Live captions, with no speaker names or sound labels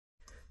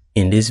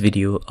In this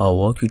video, I'll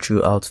walk you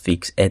through how to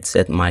fix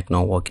headset mic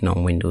not working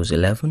on Windows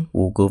 11.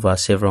 We'll go over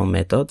several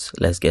methods.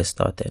 Let's get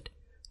started.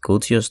 Go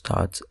to your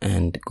start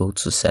and go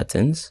to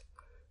settings.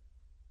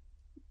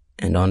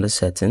 And under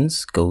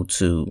settings, go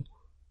to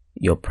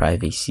your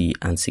privacy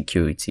and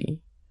security.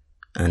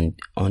 And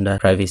under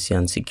privacy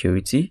and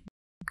security,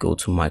 go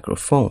to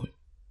microphone.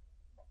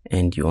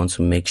 And you want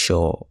to make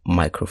sure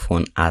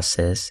microphone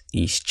access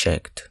is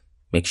checked.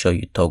 Make sure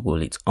you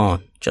toggle it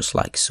on just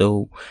like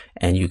so,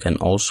 and you can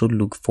also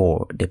look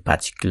for the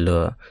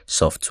particular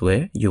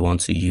software you want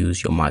to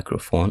use your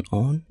microphone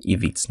on.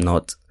 If it's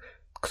not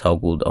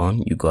toggled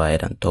on, you go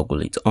ahead and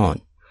toggle it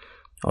on.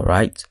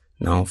 Alright,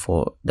 now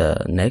for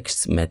the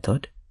next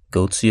method,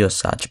 go to your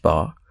search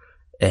bar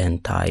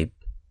and type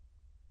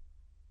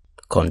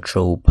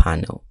control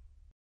panel.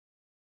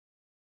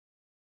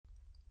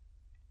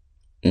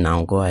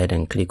 Now go ahead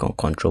and click on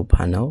control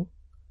panel.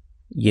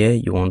 Here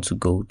you want to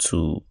go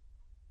to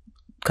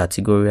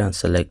category and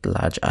select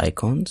large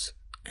icons,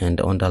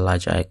 and under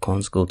large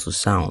icons go to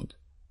sound.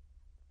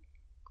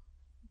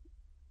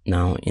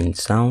 Now in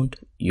sound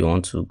you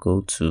want to go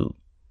to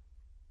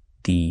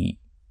the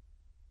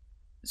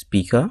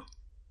speaker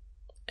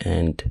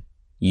and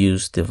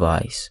use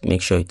device.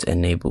 Make sure it's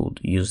enabled.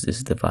 Use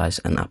this device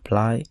and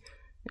apply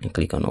and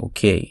click on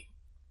OK.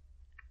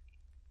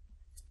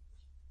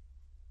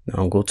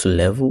 Now go to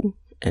level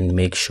and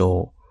make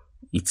sure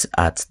it's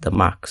at the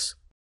max.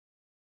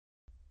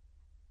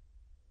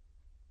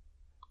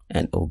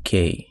 And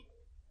OK.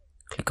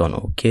 Click on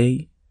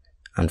OK.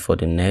 And for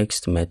the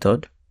next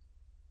method,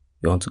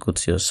 you want to go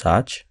to your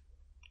search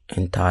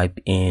and type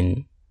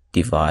in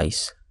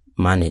device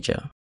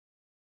manager.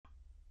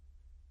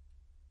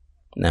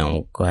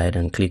 Now go ahead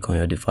and click on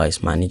your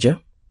device manager.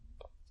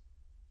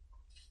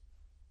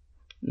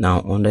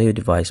 Now under your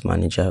device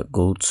manager,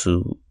 go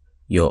to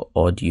your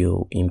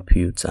audio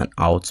inputs and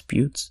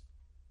outputs.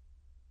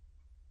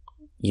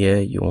 Here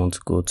you want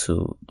to go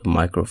to the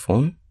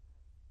microphone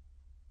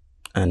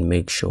and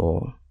make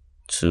sure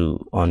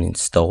to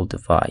uninstall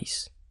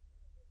device.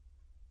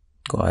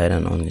 Go ahead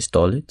and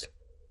uninstall it.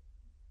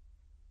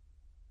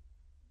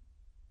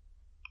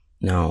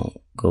 Now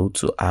go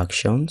to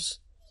actions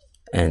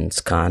and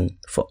scan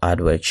for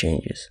hardware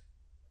changes.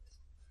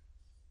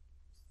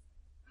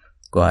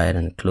 Go ahead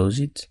and close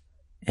it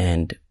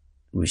and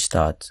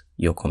restart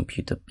your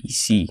computer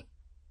PC.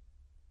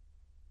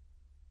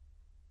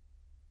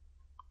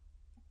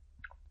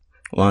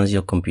 Once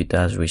your computer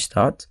has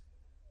restarted,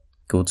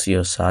 go to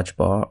your search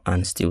bar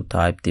and still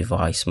type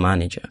device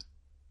manager.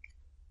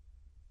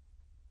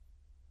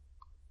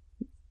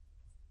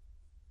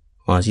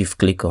 Once you've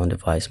clicked on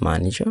device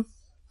manager,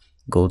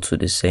 go to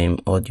the same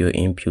audio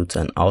input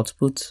and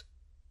output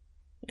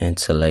and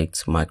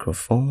select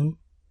microphone,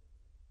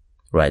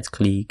 right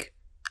click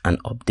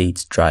and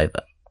update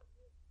driver.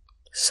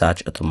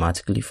 Search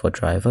automatically for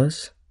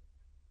drivers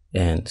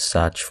and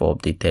search for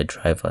updated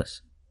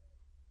drivers.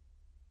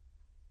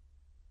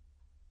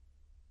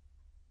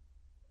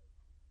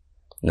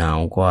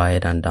 Now go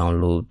ahead and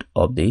download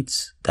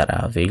updates that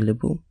are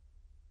available.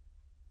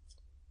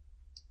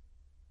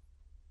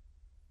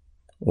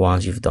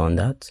 Once you've done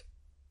that,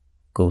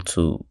 go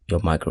to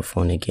your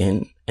microphone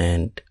again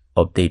and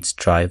update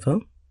driver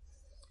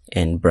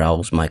and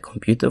browse my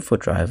computer for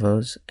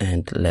drivers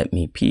and let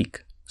me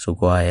pick. So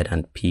go ahead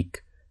and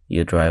pick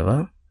your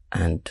driver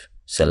and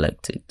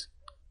select it.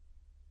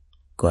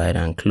 Go ahead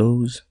and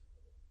close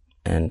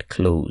and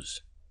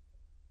close.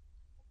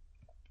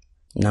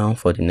 Now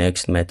for the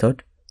next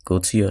method, go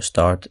to your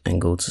start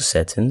and go to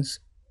settings.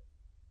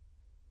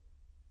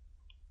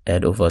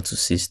 Head over to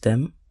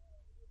system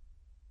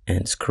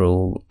and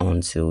scroll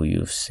until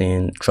you've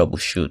seen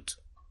troubleshoot.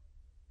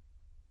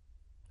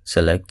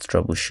 Select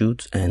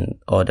troubleshoot and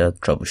other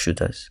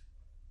troubleshooters.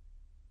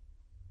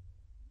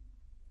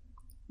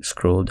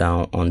 Scroll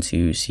down until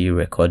you see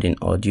recording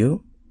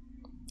audio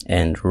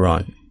and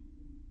run.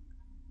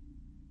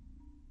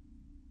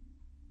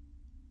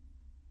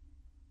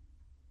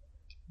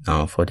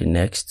 Now for the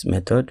next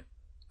method,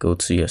 go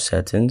to your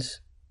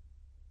settings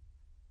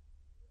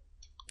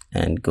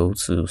and go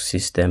to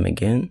system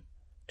again,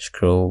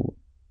 scroll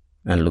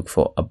and look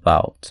for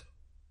about.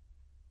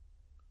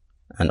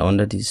 And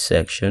under this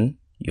section,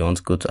 you want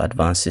to go to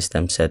advanced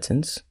system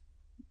settings,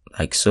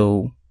 like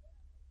so.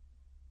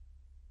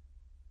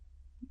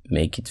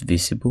 Make it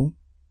visible.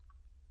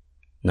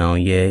 Now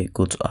here,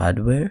 go to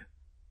hardware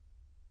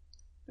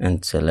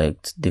and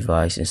select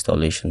device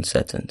installation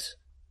settings.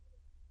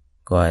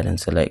 Go ahead and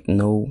select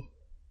no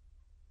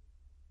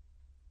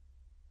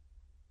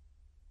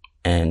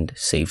and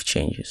save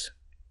changes.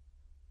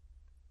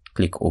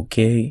 Click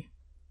OK.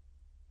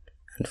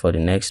 And for the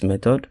next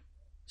method,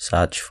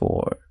 search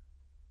for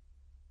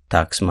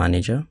task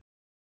manager.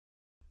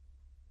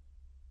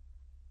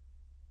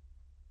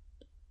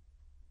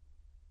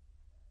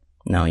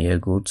 Now here,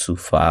 go to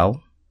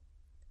file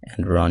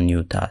and run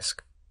new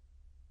task.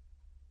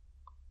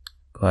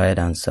 Go ahead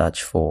and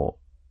search for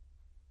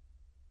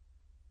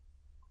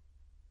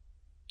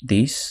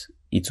this.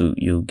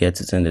 You'll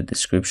get it in the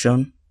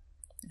description,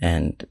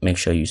 and make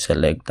sure you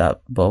select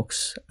that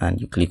box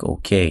and you click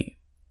OK.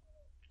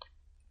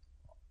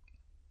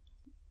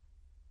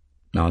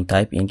 Now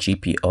type in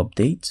GP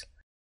update.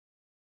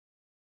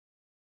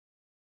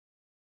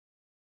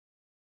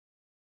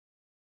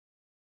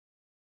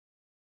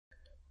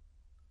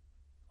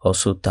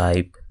 Also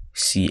type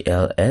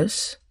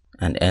CLS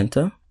and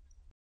enter.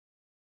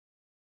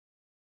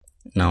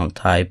 Now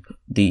type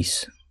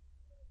this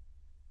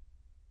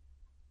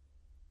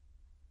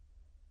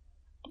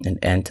and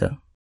enter.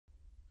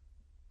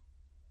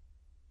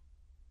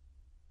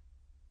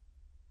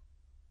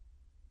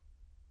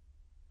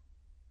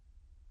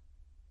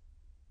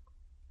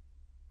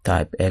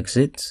 Type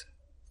exit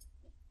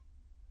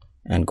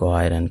and go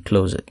ahead and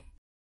close it.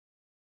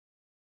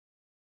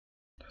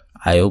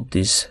 I hope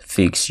this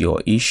fixed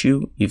your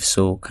issue. If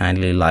so,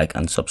 kindly like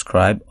and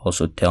subscribe.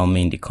 Also tell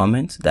me in the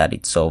comments that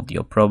it solved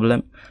your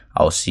problem.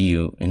 I'll see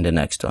you in the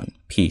next one.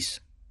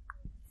 Peace.